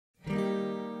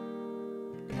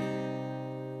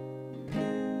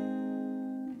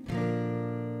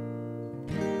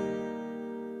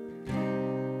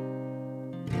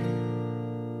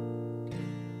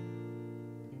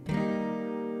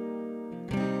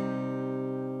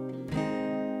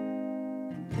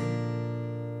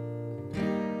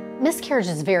Miscarriage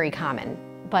is very common,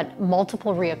 but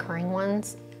multiple reoccurring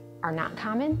ones are not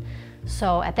common.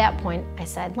 So at that point, I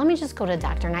said, let me just go to a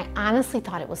doctor. And I honestly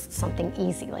thought it was something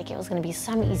easy, like it was gonna be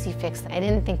some easy fix. I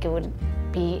didn't think it would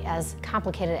be as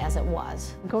complicated as it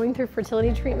was. Going through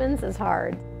fertility treatments is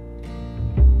hard.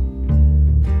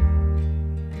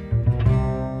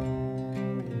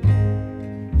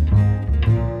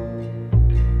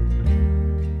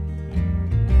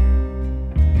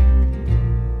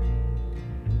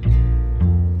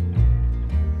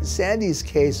 Sandy's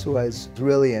case was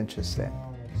really interesting.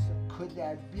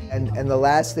 And the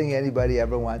last thing anybody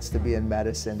ever wants to be in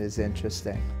medicine is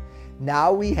interesting.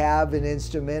 Now we have an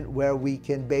instrument where we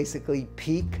can basically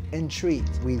peek and treat.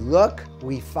 We look,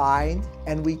 we find,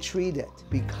 and we treat it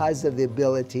because of the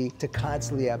ability to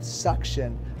constantly have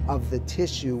suction of the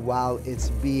tissue while it's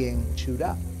being chewed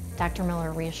up. Dr.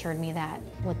 Miller reassured me that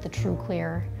with the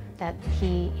TruClear, that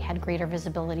he had greater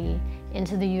visibility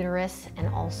into the uterus and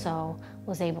also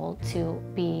was able to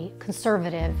be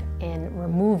conservative in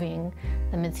removing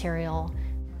the material.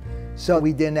 So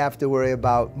we didn't have to worry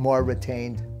about more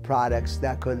retained products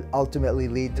that could ultimately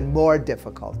lead to more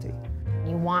difficulty.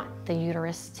 You want the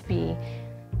uterus to be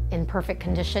in perfect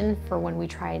condition for when we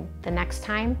tried the next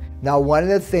time. Now, one of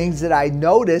the things that I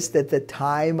noticed at the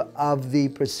time of the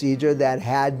procedure that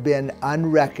had been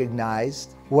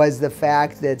unrecognized was the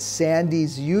fact that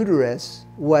Sandy's uterus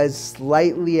was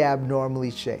slightly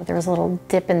abnormally shaped. There was a little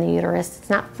dip in the uterus. It's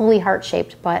not fully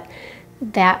heart-shaped, but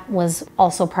that was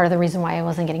also part of the reason why I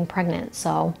wasn't getting pregnant.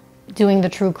 So doing the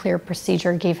TruClear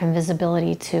procedure gave him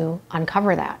visibility to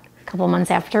uncover that. A couple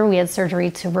months after, we had surgery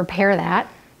to repair that.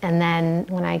 And then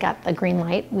when I got the green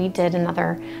light, we did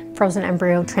another frozen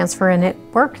embryo transfer and it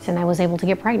worked and I was able to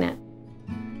get pregnant.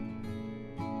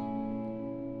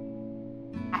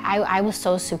 I was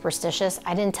so superstitious.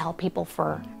 I didn't tell people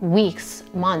for weeks,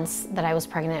 months that I was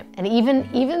pregnant. And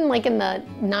even like in the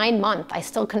 9 month, I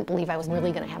still couldn't believe I was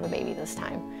really gonna have a baby this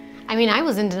time. I mean, I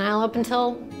was in denial up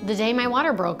until the day my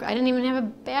water broke. I didn't even have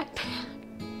a backpack.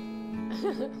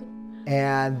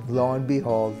 And lo and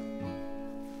behold,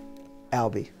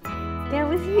 Albie. That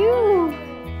was you.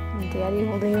 Daddy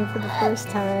holding him for the first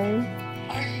time.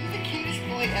 Are you the cutest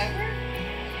boy ever?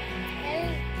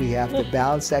 We have to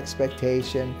balance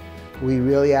expectation. We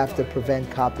really have to prevent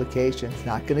complications.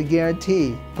 Not going to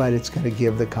guarantee, but it's going to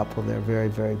give the couple their very,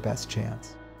 very best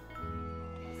chance.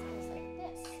 Sounds like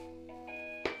this.